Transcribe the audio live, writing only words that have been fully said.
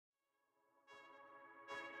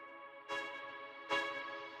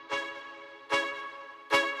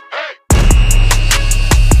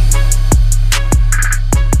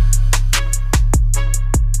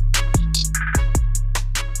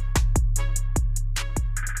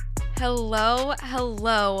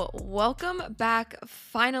Hello. Welcome back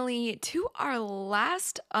finally to our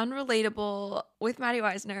last Unrelatable with Maddie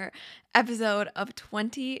Weisner episode of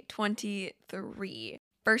 2023.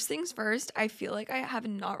 First things first, I feel like I have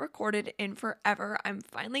not recorded in forever. I'm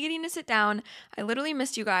finally getting to sit down. I literally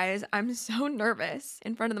missed you guys. I'm so nervous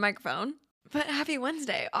in front of the microphone. But happy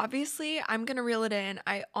Wednesday. Obviously, I'm going to reel it in.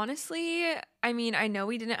 I know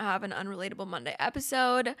we didn't have an Unrelatable Monday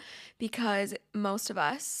episode because most of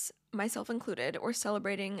us, myself included, were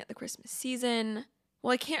celebrating the Christmas season.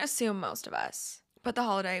 Well, I can't assume most of us, but the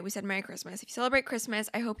holiday, we said Merry Christmas. If you celebrate Christmas,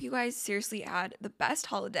 I hope you guys seriously had the best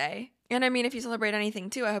holiday. And if you celebrate anything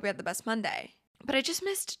too, I hope you had the best Monday. But I just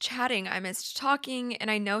missed chatting. I missed talking. And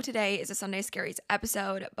I know today is a Sunday Scaries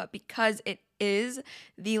episode, but because it is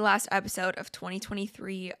the last episode of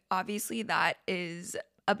 2023, obviously that is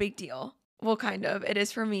a big deal. Well, kind of. It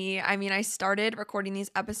is for me. I started recording these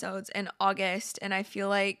episodes in August, and I feel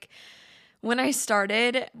like when I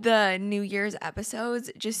started, the New Year's episodes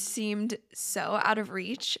just seemed so out of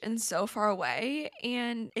reach and so far away.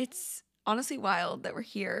 And it's honestly wild that we're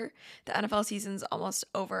here. The NFL season's almost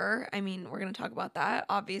over. We're going to talk about that,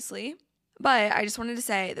 obviously. But I just wanted to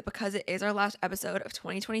say that because it is our last episode of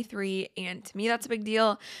 2023, and to me that's a big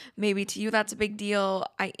deal, maybe to you that's a big deal,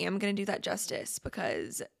 I am going to do that justice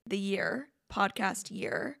because podcast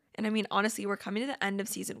year, and honestly, we're coming to the end of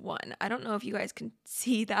season 1. I don't know if you guys can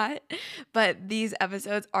see that, but these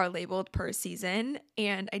episodes are labeled per season,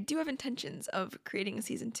 and I do have intentions of creating a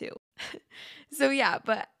season 2. So yeah,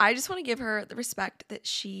 but I just want to give her the respect that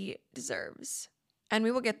she deserves. And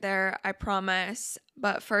we will get there, I promise.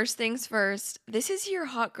 But first things first, this is your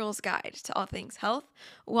hot girl's guide to all things health,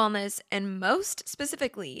 wellness, and most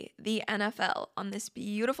specifically, the NFL on this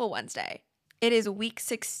beautiful Wednesday. It is week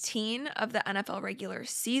 16 of the NFL regular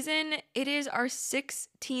season. It is our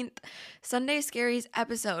 16th Sunday Scaries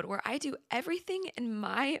episode where I do everything in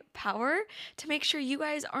my power to make sure you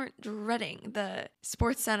guys aren't dreading the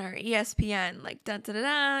SportsCenter, ESPN,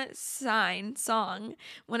 song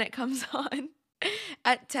when it comes on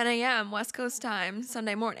at 10 a.m. West Coast time,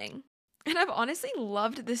 Sunday morning. And I've honestly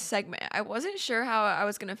loved this segment. I wasn't sure how I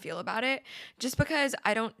was going to feel about it just because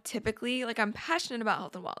I don't typically, I'm passionate about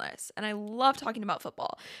health and wellness and I love talking about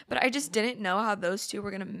football, but I just didn't know how those two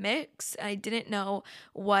were going to mix. And I didn't know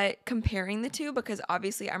what comparing the two because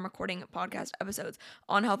obviously I'm recording podcast episodes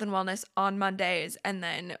on health and wellness on Mondays and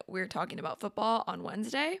then we're talking about football on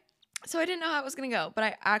Wednesday. So I didn't know how it was going to go, but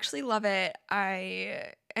I actually love it.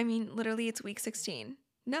 Literally it's week 16.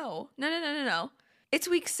 No. It's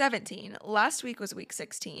week 17. Last week was week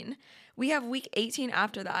 16. We have week 18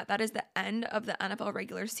 after that. That is the end of the NFL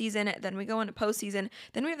regular season. Then we go into postseason.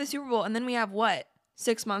 Then we have the Super Bowl. And then we have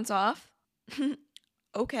 6 months off?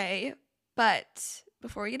 Okay. But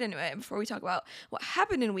before we get into it, before we talk about what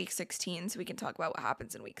happened in week 16, so we can talk about what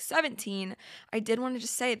happens in week 17, I did want to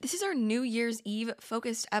just say this is our New Year's Eve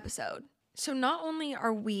focused episode. So not only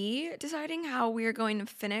are we deciding how we are going to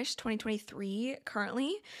finish 2023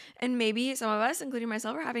 currently, and maybe some of us, including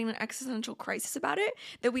myself, are having an existential crisis about it,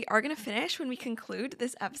 that we are going to finish when we conclude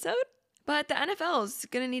this episode, but the NFL is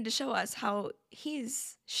going to need to show us how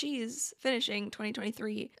she's finishing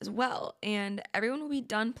 2023 as well, and everyone will be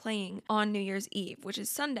done playing on New Year's Eve, which is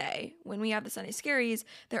Sunday. When we have the Sunday Scaries,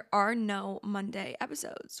 there are no Monday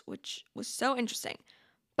episodes, which was so interesting.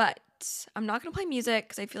 But I'm not going to play music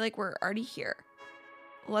because I feel like we're already here.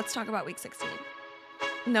 Let's talk about week 16.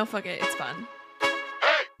 No, fuck it. It's fun.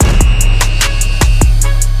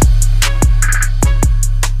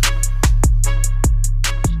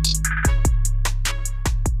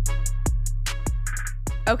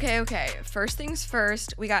 Okay. First things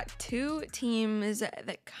first, we got 2 teams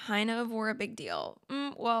that kind of were a big deal.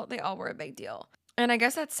 Well, they all were a big deal. And I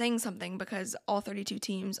guess that's saying something because all 32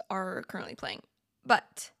 teams are currently playing.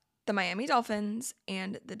 But the Miami Dolphins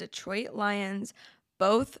and the Detroit Lions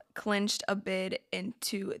both clinched a bid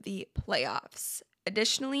into the playoffs.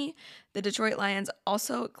 Additionally, the Detroit Lions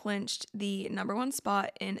also clinched the number 1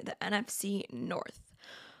 spot in the NFC North,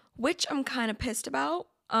 which I'm kind of pissed about.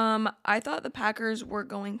 I thought the Packers were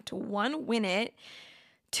going to 1, win it.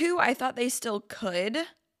 2, I thought they still could.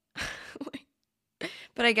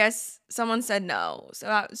 But I guess someone said no, so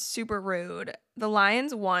that was super rude. The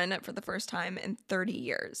Lions won for the first time in 30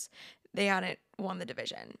 years. They hadn't won the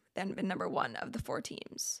division. They hadn't been number 1 of the 4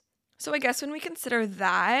 teams. So I guess when we consider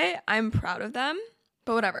that, I'm proud of them.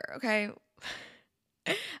 But whatever, okay?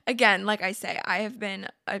 Again, like I say, I have been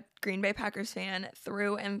a Green Bay Packers fan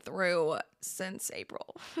through and through since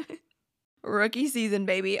April. Rookie season,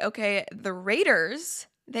 baby. Okay, the Raiders,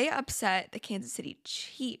 they upset the Kansas City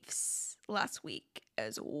Chiefs last week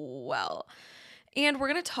as well. And we're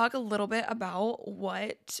going to talk a little bit about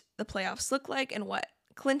what the playoffs look like and what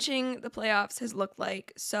clinching the playoffs has looked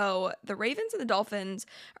like. So the Ravens and the Dolphins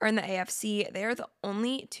are in the AFC. They are the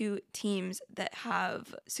only two teams that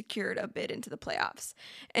have secured a bid into the playoffs.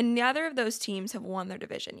 And neither of those teams have won their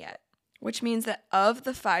division yet, which means that of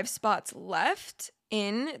the 5 spots left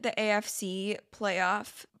in the AFC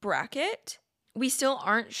playoff bracket, we still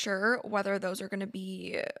aren't sure whether those are going to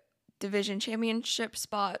be division championship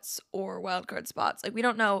spots or wildcard spots. Like, we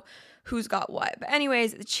don't know who's got what. But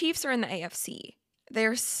anyways, the Chiefs are in the AFC.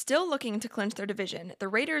 They're still looking to clinch their division. The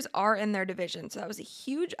Raiders are in their division, so that was a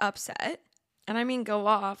huge upset. And I mean, go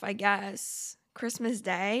off, I guess. Christmas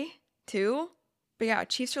Day, too. But yeah,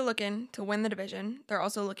 Chiefs are looking to win the division. They're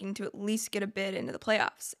also looking to at least get a bid into the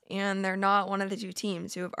playoffs. And they're not one of the 2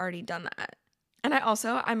 teams who have already done that. And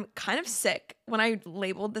I'm kind of sick when I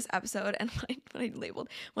labeled this episode and when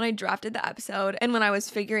I drafted the episode and when I was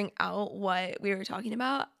figuring out what we were talking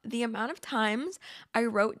about, the amount of times I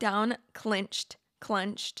wrote down clenched.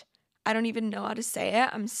 I don't even know how to say it.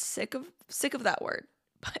 I'm sick of that word.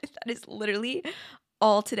 But that is literally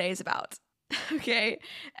all today is about. Okay.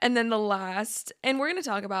 And then and we're going to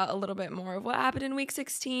talk about a little bit more of what happened in week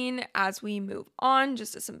 16 as we move on,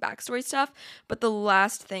 just to some backstory stuff. But the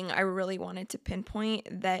last thing I really wanted to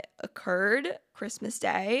pinpoint that occurred Christmas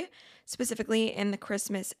Day, specifically in the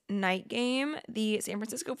Christmas night game, the San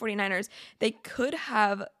Francisco 49ers, they could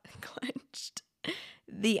have clinched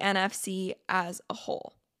the NFC as a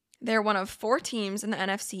whole. They're one of 4 teams in the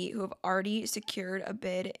NFC who have already secured a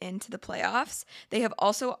bid into the playoffs. They have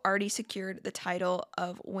also already secured the title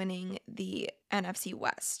of winning the NFC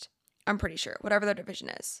West. I'm pretty sure, whatever their division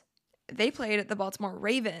is. They played the Baltimore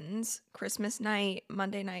Ravens Christmas night,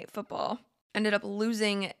 Monday Night Football, ended up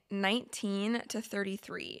losing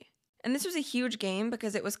 19-33. And this was a huge game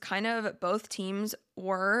because it was kind of both teams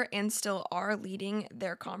were and still are leading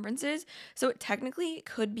their conferences. So it technically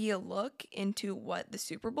could be a look into what the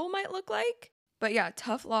Super Bowl might look like. But yeah,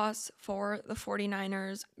 tough loss for the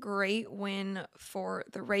 49ers. Great win for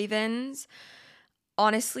the Ravens.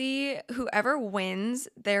 Honestly, whoever wins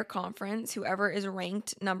their conference, whoever is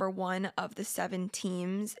ranked number 1 of the 7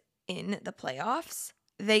 teams in the playoffs,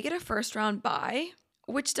 they get a first round bye.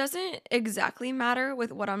 Which doesn't exactly matter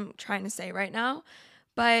with what I'm trying to say right now.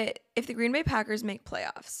 But if the Green Bay Packers make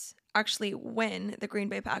playoffs, actually when the Green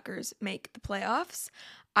Bay Packers make the playoffs,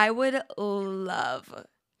 I would love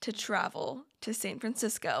to travel to San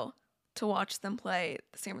Francisco to watch them play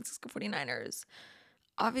the San Francisco 49ers.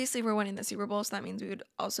 Obviously, we're winning the Super Bowl, so that means we would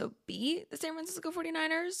also beat the San Francisco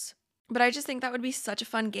 49ers. But I just think that would be such a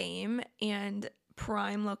fun game and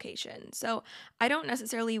prime location. So I don't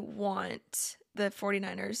necessarily want the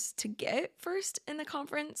 49ers to get first in the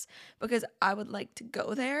conference because I would like to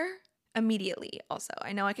go there immediately also.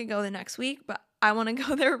 I know I could go the next week, but I want to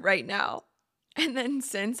go there right now. And then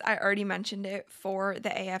since I already mentioned it for the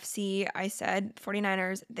AFC, I said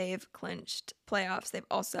 49ers, they've clinched playoffs. They've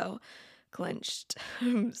also clinched.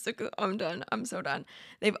 I'm done. I'm so done.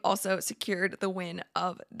 They've also secured the win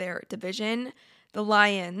of their division. The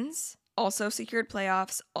Lions also secured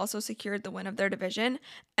playoffs, also secured the win of their division.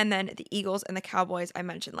 And then the Eagles and the Cowboys, I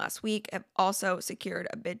mentioned last week, have also secured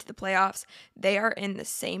a bid to the playoffs. They are in the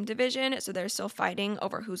same division, so they're still fighting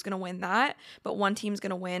over who's going to win that. But one team's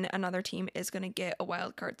going to win, another team is going to get a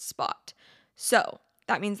wild card spot. So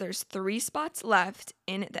that means there's 3 spots left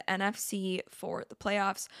in the NFC for the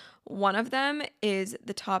playoffs. One of them is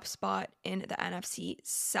the top spot in the NFC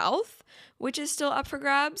South, which is still up for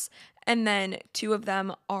grabs. And then 2 of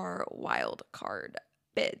them are wild card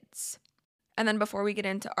bids. And then before we get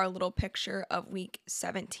into our little picture of week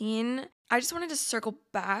 17, I just wanted to circle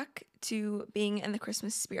back to being in the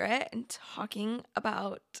Christmas spirit and talking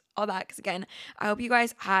about all that. Because again, I hope you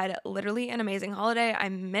guys had literally an amazing holiday. I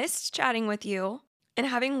missed chatting with you. And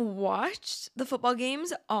having watched the football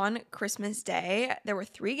games on Christmas Day, there were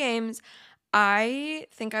 3 games. I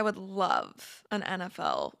think I would love an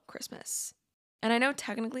NFL Christmas. And I know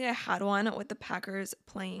technically I had one with the Packers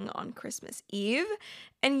playing on Christmas Eve.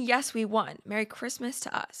 And yes, we won. Merry Christmas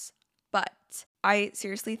to us. But I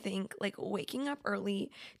seriously think like waking up early,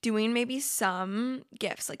 doing maybe some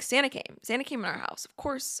gifts, like Santa came. Santa came in our house. Of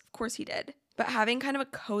course he did. But having kind of a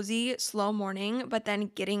cozy, slow morning, but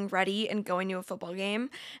then getting ready and going to a football game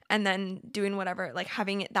and then doing whatever, like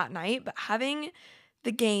having it that night, but having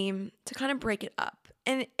the game to kind of break it up.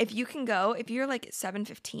 And if you can go, if you're like at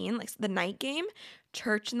 7:15, like the night game,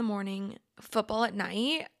 church in the morning, football at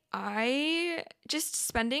night, I just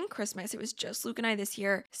spending Christmas, it was just Luke and I this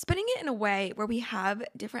year, spending it in a way where we have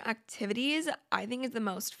different activities, I think is the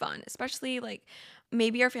most fun, especially like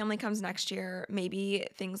maybe our family comes next year, maybe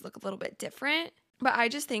things look a little bit different. But I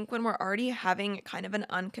just think when we're already having kind of an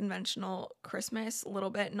unconventional Christmas, a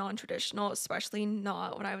little bit non-traditional, especially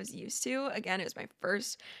not what I was used to. Again, it was my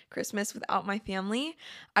first Christmas without my family.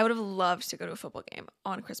 I would have loved to go to a football game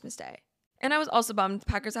on Christmas Day. And I was also bummed the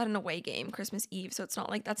Packers had an away game Christmas Eve, so it's not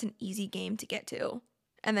like that's an easy game to get to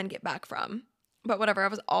and then get back from. But whatever, I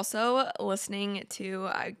was also listening to,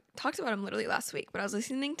 I talked about him literally last week, but I was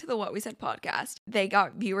listening to the What We Said podcast. They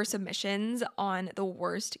got viewer submissions on the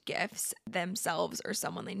worst gifts themselves or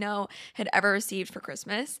someone they know had ever received for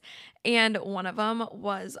Christmas. And one of them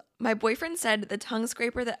was, my boyfriend said the tongue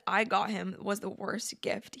scraper that I got him was the worst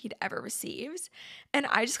gift he'd ever received. And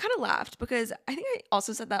I just kind of laughed because I think I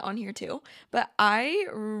also said that on here too, but I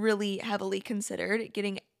really heavily considered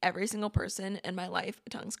getting every single person in my life a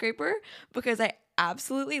tongue scraper because I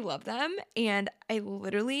absolutely love them, and I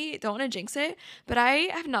literally don't want to jinx it, but I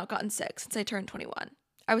have not gotten sick since I turned 21.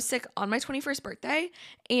 I was sick on my 21st birthday,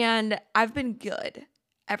 and I've been good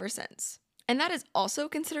ever since. And that is also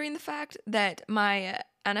considering the fact that my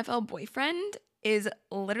NFL boyfriend is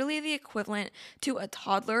literally the equivalent to a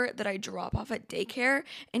toddler that I drop off at daycare,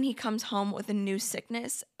 and he comes home with a new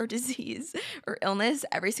sickness or disease or illness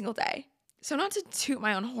every single day. So not to toot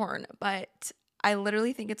my own horn, but I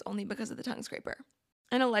literally think it's only because of the tongue scraper.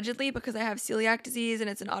 And allegedly because I have celiac disease and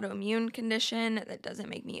it's an autoimmune condition that doesn't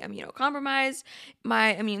make me immunocompromised,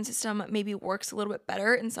 my immune system maybe works a little bit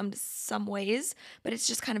better in some ways, but it's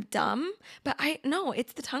just kind of dumb. But I know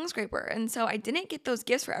it's the tongue scraper. And so I didn't get those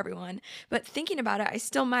gifts for everyone, but thinking about it, I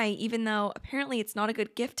still might, even though apparently it's not a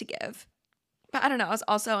good gift to give. But I don't know, I was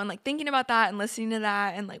also, and like thinking about that and listening to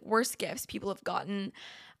that and like worst gifts people have gotten,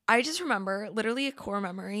 I just remember, literally a core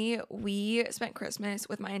memory, we spent Christmas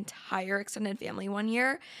with my entire extended family one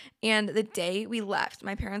year, and the day we left,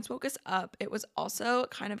 my parents woke us up. It was also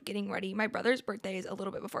kind of getting ready. My brother's birthday is a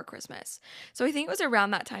little bit before Christmas, so I think it was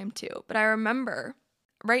around that time too. But I remember,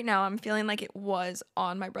 right now I'm feeling like it was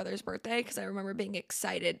on my brother's birthday because I remember being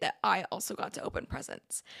excited that I also got to open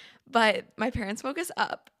presents. But my parents woke us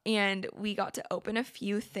up, and we got to open a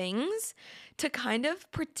few things to kind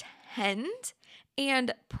of pretend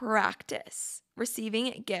and practice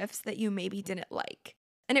receiving gifts that you maybe didn't like.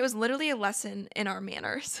 And it was literally a lesson in our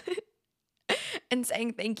manners and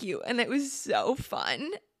saying thank you. And it was so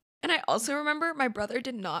fun. And I also remember my brother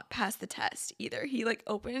did not pass the test either. He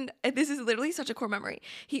opened, this is literally such a core memory.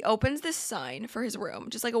 He opens this sign for his room,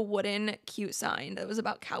 just like a wooden cute sign that was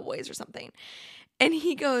about cowboys or something. And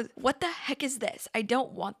he goes, "What the heck is this? I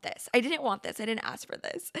don't want this. I didn't want this. I didn't ask for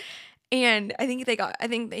this." And I think that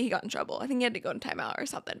he got in trouble. I think he had to go in timeout or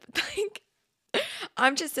something. But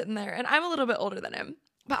I'm just sitting there, and I'm a little bit older than him.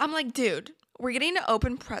 But I'm like, dude, we're getting to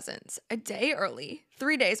open presents a day early,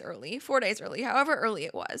 3 days early, 4 days early, however early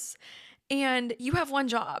it was. And you have one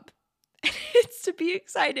job. And it's to be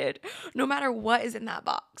excited no matter what is in that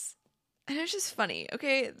box. And it's just funny.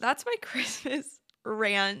 Okay, that's my Christmas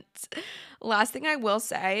rant. Last thing I will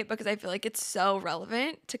say, because I feel like it's so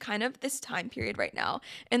relevant to kind of this time period right now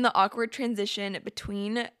in the awkward transition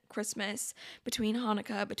between Christmas, between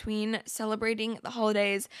Hanukkah, between celebrating the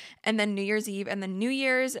holidays and then New Year's Eve and then New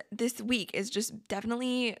Year's, this week is just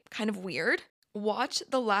definitely kind of weird. Watch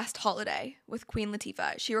The Last Holiday with Queen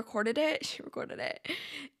Latifah. She recorded it.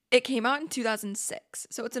 It came out in 2006,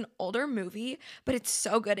 so it's an older movie, but it's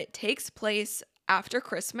so good. It takes place after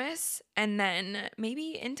Christmas and then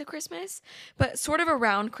maybe into Christmas, but sort of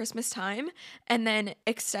around Christmas time, and then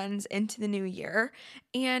extends into the new year.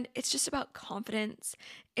 And it's just about confidence.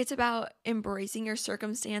 It's about embracing your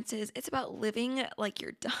circumstances. It's about living like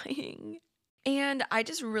you're dying. And I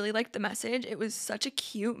just really liked the message. It was such a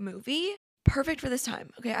cute movie. Perfect for this time.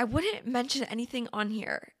 Okay, I wouldn't mention anything on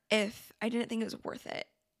here if I didn't think it was worth it,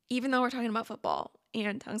 even though we're talking about football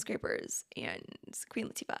and tongue scrapers and Queen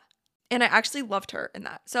Latifah. And I actually loved her in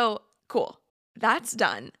that. So cool. That's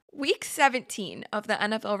done. Week 17 of the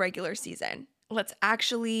NFL regular season. Let's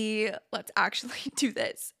actually do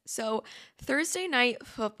this. So Thursday night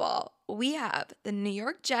football, we have the New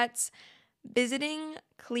York Jets visiting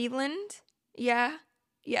Cleveland. Yeah.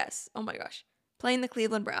 Yes. Oh my gosh. Playing the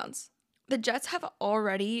Cleveland Browns. The Jets have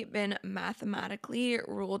already been mathematically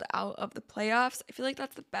ruled out of the playoffs. I feel like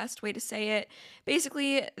that's the best way to say it.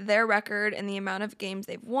 Basically, their record and the amount of games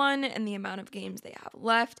they've won and the amount of games they have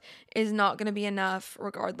left is not going to be enough,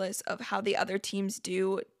 regardless of how the other teams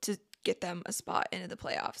do, to get them a spot into the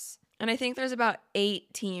playoffs. And I think there's about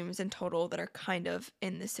 8 teams in total that are kind of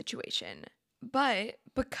in this situation. But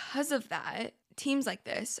because of that, teams like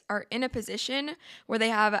this are in a position where they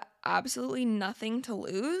have absolutely nothing to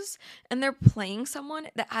lose, and they're playing someone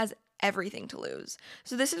that has everything to lose.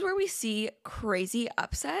 So this is where we see crazy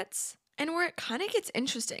upsets. And where it kind of gets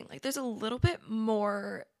interesting, like there's a little bit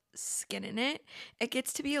more skin in it. It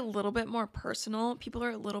gets to be a little bit more personal. People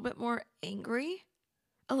are a little bit more angry,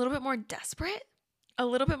 a little bit more desperate, a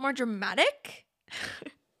little bit more dramatic.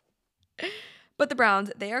 But the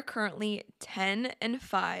Browns, they are currently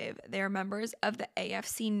 10-5. They are members of the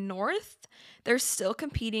AFC North. They're still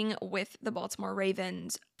competing with the Baltimore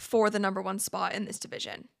Ravens for the number 1 spot in this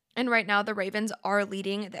division. And right now, the Ravens are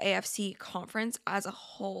leading the AFC conference as a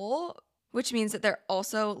whole, which means that they're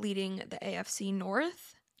also leading the AFC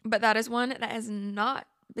North. But that is one that has not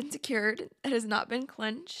been secured, that has not been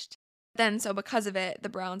clinched. So because of it, the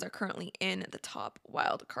Browns are currently in the top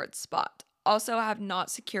wild card spot. Also have not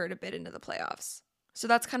secured a bid into the playoffs. So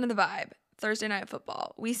that's kind of the vibe. Thursday Night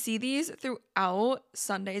Football. We see these throughout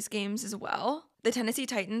Sunday's games as well. The Tennessee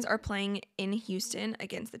Titans are playing in Houston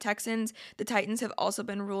against the Texans. The Titans have also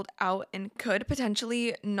been ruled out and could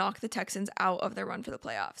potentially knock the Texans out of their run for the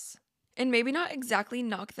playoffs. And maybe not exactly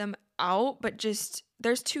knock them out, but just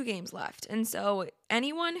there's 2 games left. And so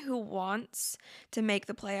anyone who wants to make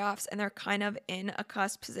the playoffs and they're kind of in a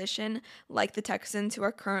cusp position, like the Texans who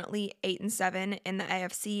are currently 8-7 in the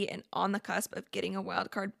AFC and on the cusp of getting a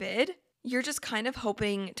wild card bid, you're just kind of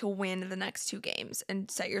hoping to win the next 2 games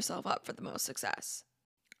and set yourself up for the most success.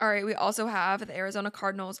 All right, we also have the Arizona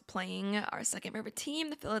Cardinals playing our second favorite team,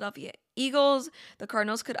 the Philadelphia Eagles. The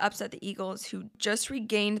Cardinals could upset the Eagles, who just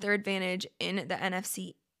regained their advantage in the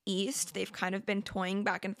NFC East. They've kind of been toying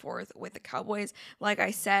back and forth with the Cowboys. Like I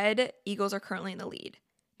said, Eagles are currently in the lead.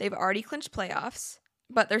 They've already clinched playoffs,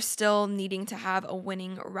 but they're still needing to have a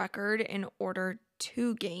winning record in order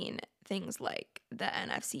to gain things like the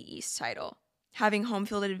NFC East title. Having home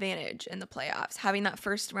field advantage in the playoffs, having that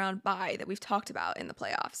first round bye that we've talked about in the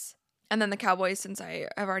playoffs. And then the Cowboys, since I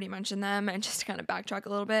have already mentioned them, and just to kind of backtrack a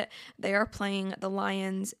little bit, they are playing the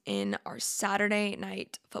Lions in our Saturday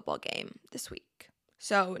night football game this week.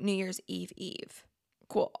 So New Year's Eve.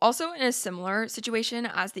 Cool. Also in a similar situation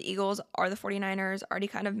as the Eagles are the 49ers, already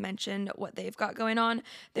kind of mentioned what they've got going on.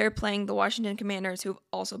 They're playing the Washington Commanders, who've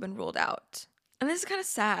also been ruled out. And this is kind of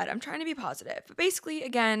sad. I'm trying to be positive. But basically,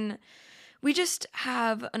 again, we just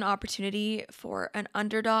have an opportunity for an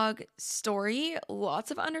underdog story, lots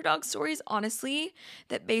of underdog stories, honestly,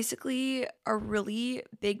 that basically are really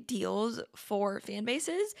big deals for fan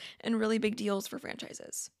bases and really big deals for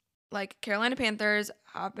franchises. Like Carolina Panthers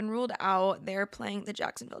have been ruled out. They're playing the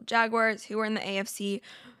Jacksonville Jaguars, who are in the AFC,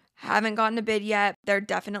 haven't gotten a bid yet. They're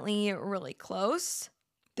definitely really close.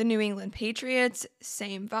 The New England Patriots,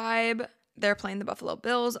 same vibe. They're playing the Buffalo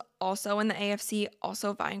Bills, also in the AFC,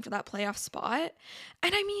 also vying for that playoff spot.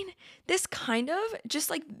 And I mean, this kind of, just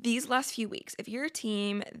like these last few weeks, if you're a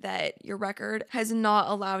team that your record has not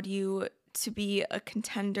allowed you to be a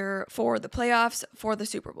contender for the playoffs, for the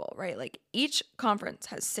Super Bowl, right? Like each conference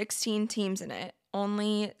has 16 teams in it.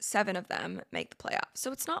 Only 7 of them make the playoffs.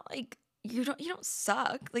 So it's not like you don't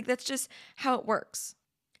suck. Like that's just how it works.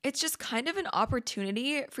 It's just kind of an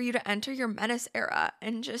opportunity for you to enter your menace era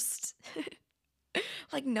and just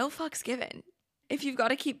like no fucks given. If you've got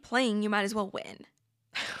to keep playing, you might as well win.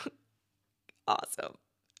 Awesome.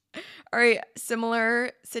 All right,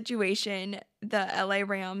 similar situation. The LA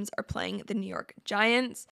Rams are playing the New York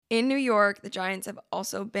Giants. In New York, the Giants have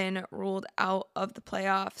also been ruled out of the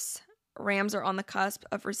playoffs. Rams are on the cusp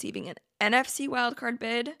of receiving an NFC wildcard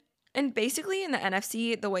bid. And basically in the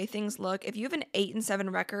NFC, the way things look, if you have an 8-7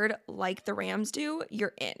 record like the Rams do,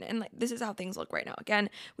 you're in. And like this is how things look right now. Again,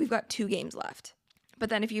 we've got 2 games left. But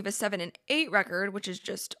then if you have a 7-8 record, which is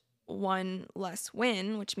just 1 less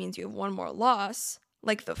win, which means you have 1 more loss,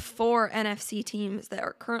 like the 4 NFC teams that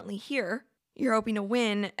are currently here, you're hoping to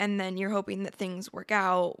win, and then you're hoping that things work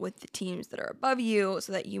out with the teams that are above you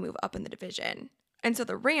so that you move up in the division. And so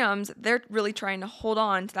the Rams, they're really trying to hold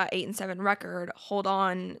on to that 8-7 record, hold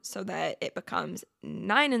on so that it becomes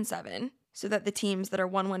 9-7, so that the teams that are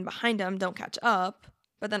 1 win behind them don't catch up.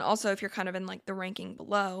 But then also if you're kind of in like the ranking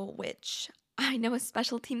below, which I know a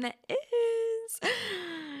special team that is,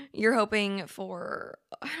 you're hoping for,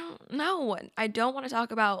 I don't know. I don't want to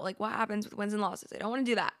talk about like what happens with wins and losses. I don't want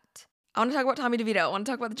to do that. I want to talk about Tommy DeVito. I want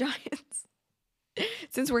to talk about the Giants.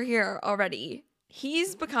 Since we're here already,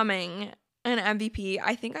 he's becoming an MVP.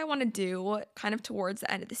 I think I want to do kind of towards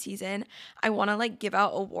the end of the season. I want to like give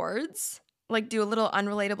out awards, like do a little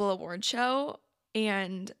unrelatable award show,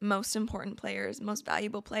 and most important players, most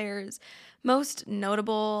valuable players, most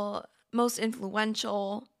notable, most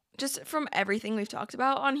influential, just from everything we've talked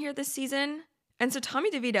about on here this season. And so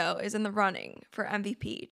Tommy DeVito is in the running for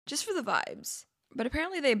MVP just for the vibes. But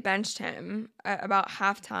apparently they benched him at about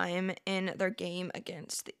halftime in their game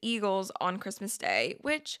against the Eagles on Christmas Day,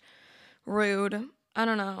 which rude. I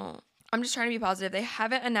don't know. I'm just trying to be positive. They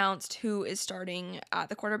haven't announced who is starting at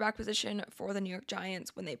the quarterback position for the New York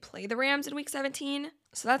Giants when they play the Rams in week 17.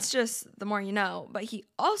 So that's just the more you know. But he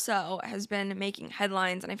also has been making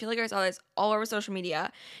headlines, and I feel like I saw this all over social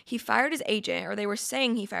media. He fired his agent, or they were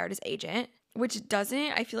saying he fired his agent, which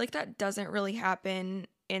doesn't, I feel like that doesn't really happen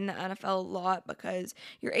in the NFL a lot, because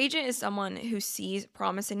your agent is someone who sees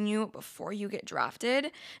promise in you before you get drafted,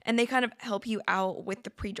 and they kind of help you out with the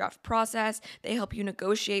pre-draft process. They help you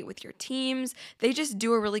negotiate with your teams. They just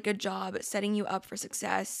do a really good job setting you up for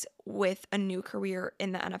success with a new career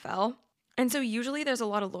in the NFL. And so usually there's a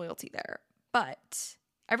lot of loyalty there. But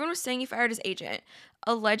everyone was saying he fired his agent.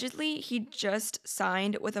 Allegedly, he just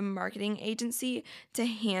signed with a marketing agency to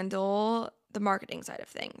handle the marketing side of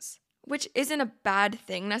things, which isn't a bad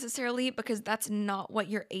thing necessarily, because that's not what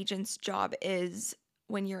your agent's job is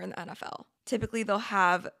when you're in the NFL. Typically, they'll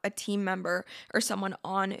have a team member or someone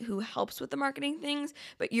on who helps with the marketing things,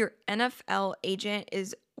 but your NFL agent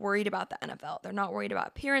is worried about the NFL. They're not worried about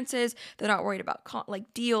appearances. They're not worried about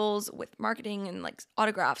deals with marketing and like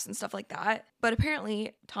autographs and stuff like that. But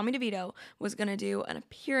apparently, Tommy DeVito was going to do an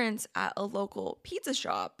appearance at a local pizza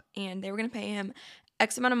shop, and they were going to pay him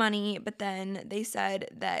X amount of money, but then they said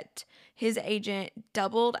that his agent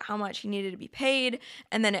doubled how much he needed to be paid,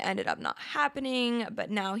 and then it ended up not happening, but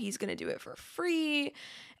now he's going to do it for free.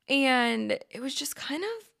 And it was just kind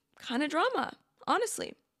of drama,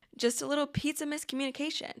 honestly. Just a little pizza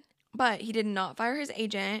miscommunication. But he did not fire his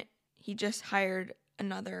agent. He just hired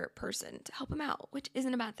another person to help him out, which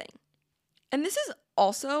isn't a bad thing. And this is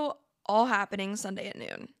also all happening Sunday at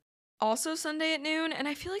noon. Also Sunday at noon, and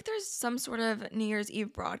I feel like there's some sort of New Year's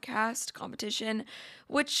Eve broadcast competition,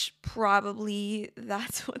 which probably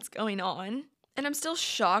that's what's going on. And I'm still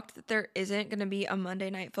shocked that there isn't going to be a Monday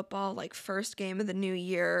Night Football, like, first game of the new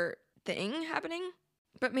year thing happening.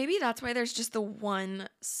 But maybe that's why there's just the one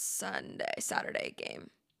Saturday game.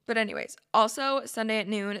 But anyways, also Sunday at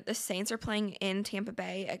noon, the Saints are playing in Tampa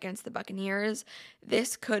Bay against the Buccaneers.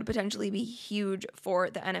 This could potentially be huge for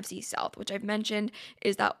the NFC South, which I've mentioned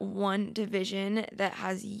is that one division that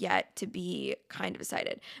has yet to be kind of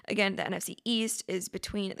decided. Again, the NFC East is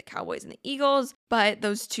between the Cowboys and the Eagles, but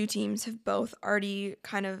those two teams have both already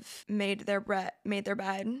kind of made their bed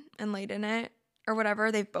and laid in it, or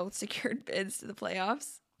whatever. They've both secured bids to the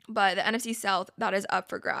playoffs. But the NFC South, that is up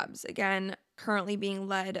for grabs. Again, currently being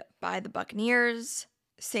led by the Buccaneers.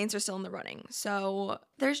 Saints are still in the running. So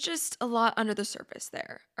there's just a lot under the surface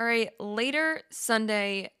there. All right, later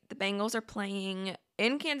Sunday, the Bengals are playing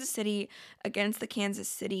in Kansas City against the Kansas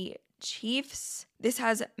City Chiefs. This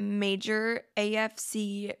has major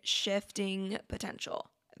AFC shifting potential.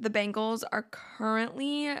 The Bengals are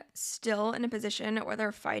currently still in a position where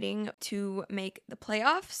they're fighting to make the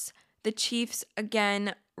playoffs. The Chiefs,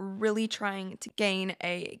 again, really trying to gain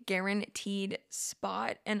a guaranteed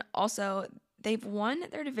spot. And also, they've won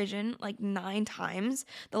their division like 9 times,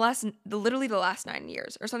 literally the last 9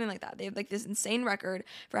 years or something like that. They have like this insane record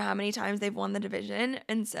for how many times they've won the division.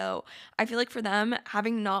 And so I feel like for them,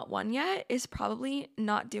 having not won yet is probably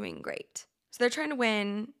not doing great. So they're trying to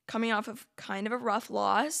win, coming off of kind of a rough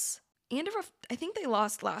loss. And I think they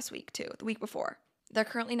lost last week too, the week before. They're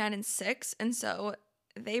currently 9-6, and so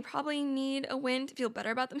they probably need a win to feel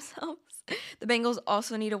better about themselves. The Bengals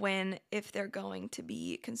also need a win if they're going to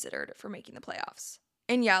be considered for making the playoffs.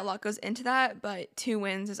 And yeah, a lot goes into that, but 2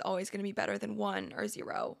 wins is always going to be better than 1 or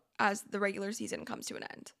 0 as the regular season comes to an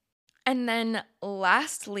end. And then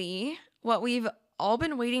lastly, what we've all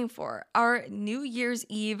been waiting for, our New Year's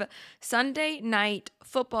Eve Sunday night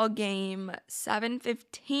football game,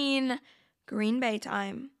 7:15 Green Bay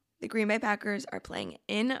time. The Green Bay Packers are playing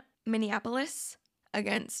in Minneapolis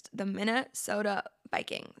against the Minnesota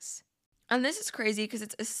Vikings. And this is crazy because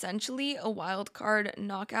it's essentially a wild card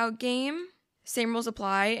knockout game. Same rules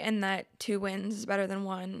apply in that 2 wins is better than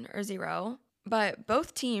 1 or 0. But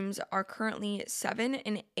both teams are currently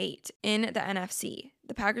 7-8 in the NFC.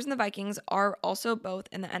 The Packers and the Vikings are also both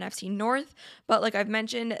in the NFC North, but like I've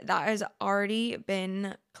mentioned, that has already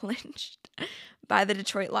been clinched by the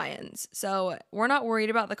Detroit Lions. So we're not worried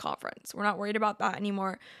about the conference. We're not worried about that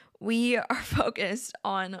anymore. We are focused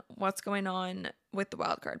on what's going on with the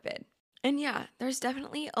wildcard bid. And yeah, there's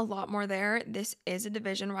definitely a lot more there. This is a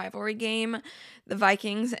division rivalry game. The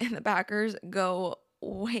Vikings and the Packers go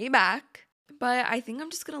way back, but I think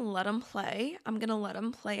I'm just going to let them play. I'm going to let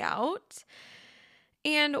them play out.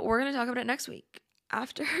 And we're going to talk about it next week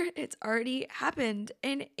after it's already happened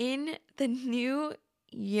and in the new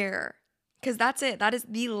year. Because that's it. That is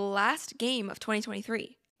the last game of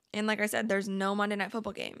 2023. And like I said, there's no Monday Night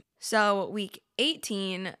Football game. So week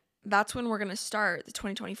 18, that's when we're going to start the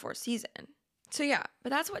 2024 season. So yeah, but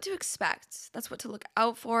that's what to expect. That's what to look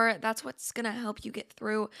out for. That's what's going to help you get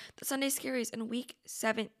through the Sunday Scaries in week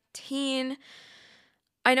 17.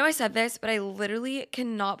 I know I said this, but I literally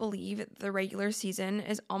cannot believe the regular season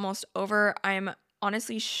is almost over. I'm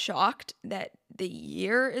honestly shocked that the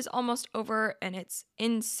year is almost over, and it's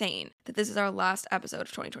insane that this is our last episode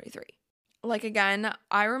of 2023. Like, again,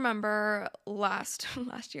 I remember last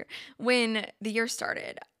year when the year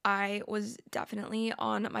started, I was definitely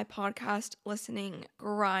on my podcast listening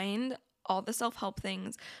grind, all the self-help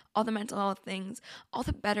things, all the mental health things, all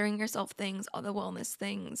the bettering yourself things, all the wellness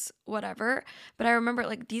things, whatever. But I remember,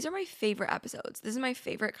 like, these are my favorite episodes. This is my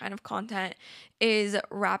favorite kind of content, is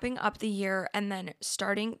wrapping up the year and then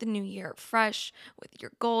starting the new year fresh with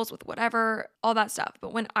your goals, with whatever, all that stuff.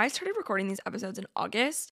 But when I started recording these episodes in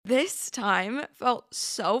August, this time felt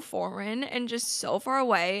so foreign and just so far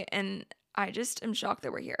away, and I just am shocked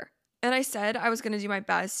that we're here. And I said I was going to do my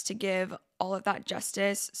best to give all of that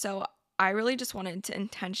justice, so I really just wanted to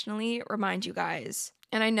intentionally remind you guys.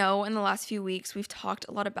 And I know in the last few weeks we've talked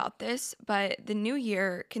a lot about this, but the new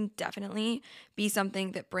year can definitely be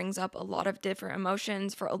something that brings up a lot of different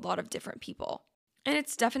emotions for a lot of different people. And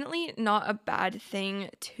it's definitely not a bad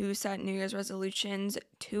thing to set New Year's resolutions,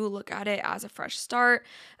 to look at it as a fresh start.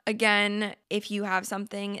 Again, if you have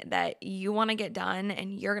something that you want to get done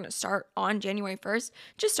and you're going to start on January 1st,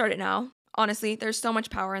 just start it now. Honestly, there's so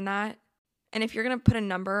much power in that. And if you're going to put a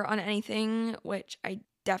number on anything, which I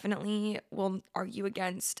definitely will argue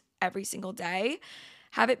against every single day,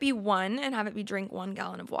 have it be 1 and have it be drink 1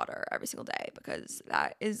 gallon of water every single day, because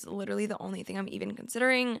that is literally the only thing I'm even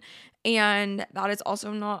considering. And that is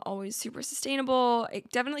also not always super sustainable.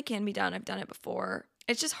 It definitely can be done. I've done it before.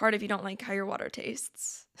 It's just hard if you don't like how your water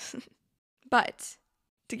tastes. But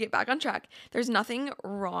to get back on track, there's nothing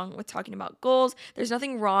wrong with talking about goals. There's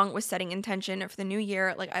nothing wrong with setting intention for the new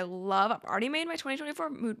year. Like, I've already made my 2024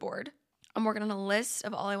 mood board. I'm working on a list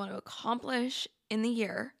of all I want to accomplish in the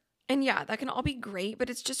year. And yeah, that can all be great, but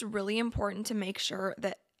it's just really important to make sure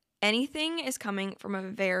that anything is coming from a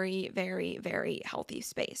very, very, very healthy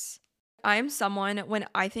space. I am someone, when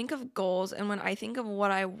I think of goals and when I think of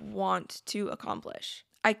what I want to accomplish,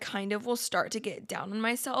 I kind of will start to get down on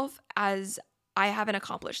myself as I haven't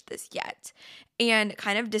accomplished this yet, and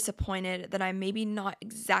kind of disappointed that I'm maybe not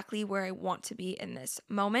exactly where I want to be in this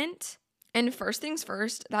moment. And first things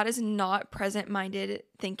first, that is not present-minded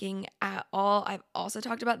thinking at all. I've also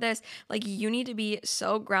talked about this. Like, you need to be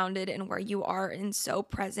so grounded in where you are and so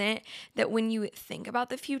present that when you think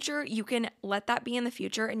about the future, you can let that be in the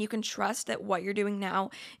future, and you can trust that what you're doing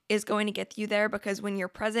now is going to get you there. Because when you're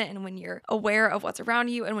present and when you're aware of what's around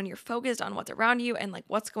you and when you're focused on what's around you and like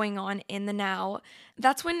what's going on in the now,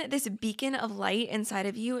 that's when this beacon of light inside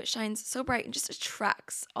of you shines so bright and just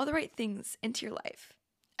attracts all the right things into your life.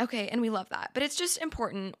 Okay, and we love that. But it's just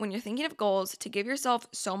important when you're thinking of goals to give yourself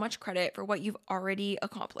so much credit for what you've already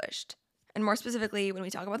accomplished. And more specifically, when we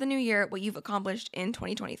talk about the new year, what you've accomplished in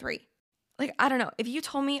 2023. Like, I don't know, if you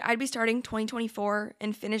told me I'd be starting 2024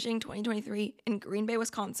 and finishing 2023 in Green Bay,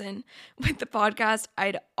 Wisconsin with the podcast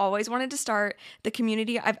I'd always wanted to start, the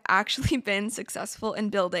community I've actually been successful in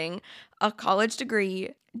building, a college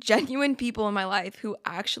degree, genuine people in my life who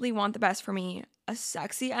actually want the best for me, a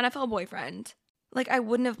sexy NFL boyfriend, like, I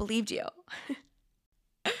wouldn't have believed you.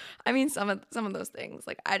 I mean, some of those things,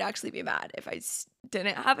 like, I'd actually be mad if I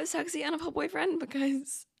didn't have a sexy NFL boyfriend,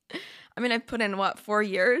 because, I mean, I've put in, 4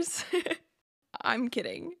 years? I'm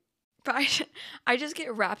kidding. But I just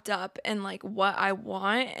get wrapped up in, like, what I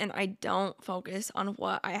want, and I don't focus on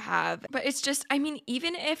what I have. But it's just, I mean,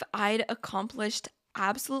 even if I'd accomplished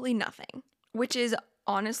absolutely nothing, which is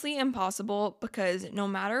honestly impossible, because no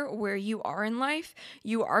matter where you are in life,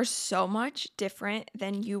 you are so much different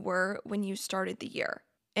than you were when you started the year.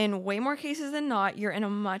 In way more cases than not, you're in a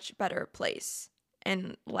much better place.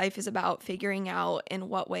 And life is about figuring out in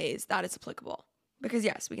what ways that is applicable. Because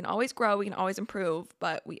yes, we can always grow, we can always improve,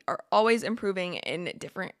 but we are always improving in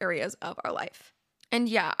different areas of our life. And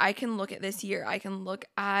yeah, I can look at this year, I can look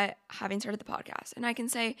at having started the podcast, and I can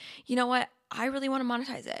say, you know what? I really want to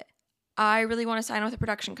monetize it. I really want to sign with a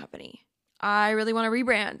production company. I really want to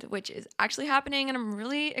rebrand, which is actually happening, and I'm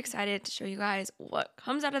really excited to show you guys what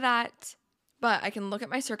comes out of that. But I can look at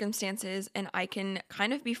my circumstances and I can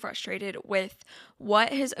kind of be frustrated with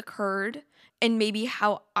what has occurred and maybe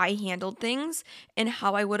how I handled things and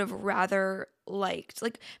how I would have rather liked.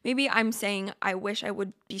 Like, maybe I'm saying I wish I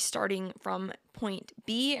would be starting from point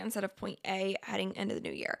B instead of point A heading into the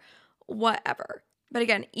new year. Whatever. But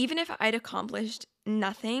again, even if I'd accomplished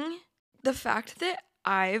nothing, the fact that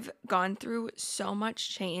I've gone through so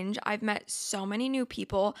much change, I've met so many new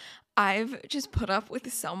people, I've just put up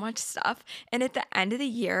with so much stuff. And at the end of the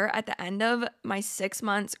year, at the end of my 6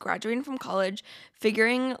 months graduating from college,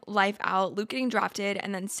 figuring life out, Luke getting drafted,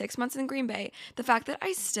 and then 6 months in Green Bay, the fact that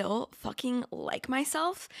I still fucking like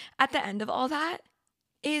myself at the end of all that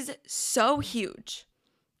is so huge.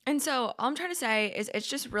 And so all I'm trying to say is it's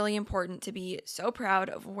just really important to be so proud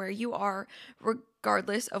of where you are,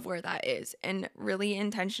 regardless of where that is, and really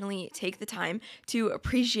intentionally take the time to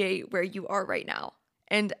appreciate where you are right now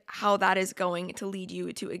and how that is going to lead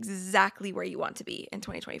you to exactly where you want to be in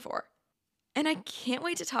 2024. And I can't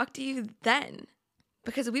wait to talk to you then,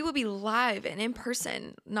 because we will be live and in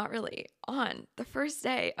person, not really, on the first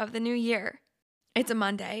day of the new year. It's a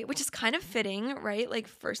Monday, which is kind of fitting, right? Like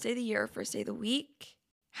first day of the year, first day of the week.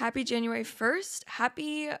 Happy January 1st.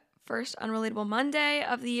 Happy first Unrelatable Monday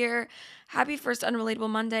of the year. Happy first Unrelatable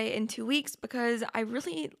Monday in 2 weeks, because I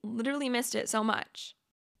really literally missed it so much.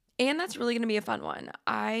 And that's really going to be a fun one.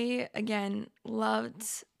 I, again, loved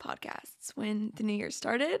podcasts when the new year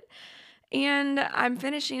started, and I'm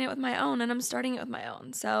finishing it with my own, and I'm starting it with my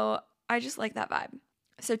own. So I just like that vibe.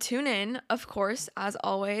 So tune in, of course, as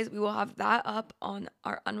always. We will have that up on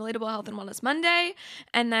our Unrelatable Health and Wellness Monday.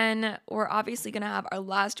 And then we're obviously going to have our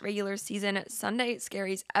last regular season Sunday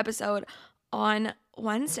Scaries episode on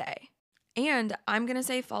Wednesday. And I'm going to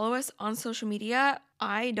say follow us on social media.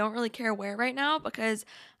 I don't really care where right now, because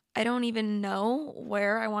I don't even know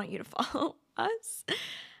where I want you to follow us.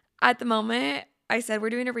 At the moment, I said we're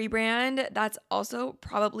doing a rebrand. That's also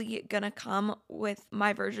probably going to come with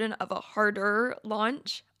my version of a harder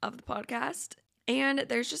launch of the podcast. And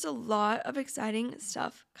there's just a lot of exciting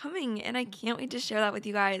stuff coming, and I can't wait to share that with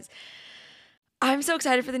you guys. I'm so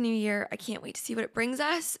excited for the new year. I can't wait to see what it brings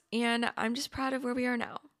us, and I'm just proud of where we are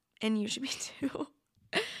now. And you should be too.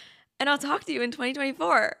 And I'll talk to you in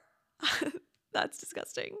 2024. That's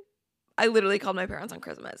disgusting. I literally called my parents on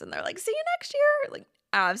Christmas, and they're like, see you next year. Like,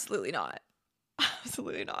 absolutely not.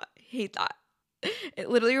 Absolutely not. Hate that. It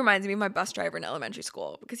literally reminds me of my bus driver in elementary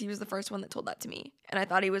school, because he was the first one that told that to me. And I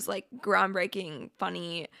thought he was like groundbreaking,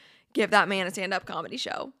 funny, give that man a stand-up comedy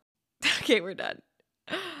show. Okay, we're done.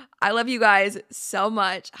 I love you guys so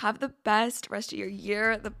much. Have the best rest of your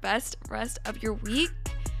year, the best rest of your week.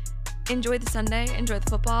 Enjoy the Sunday, enjoy the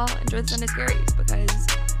football, enjoy the Sunday Scaries, because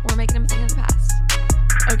we're making them a thing of the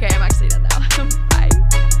past. Okay, I'm actually done now.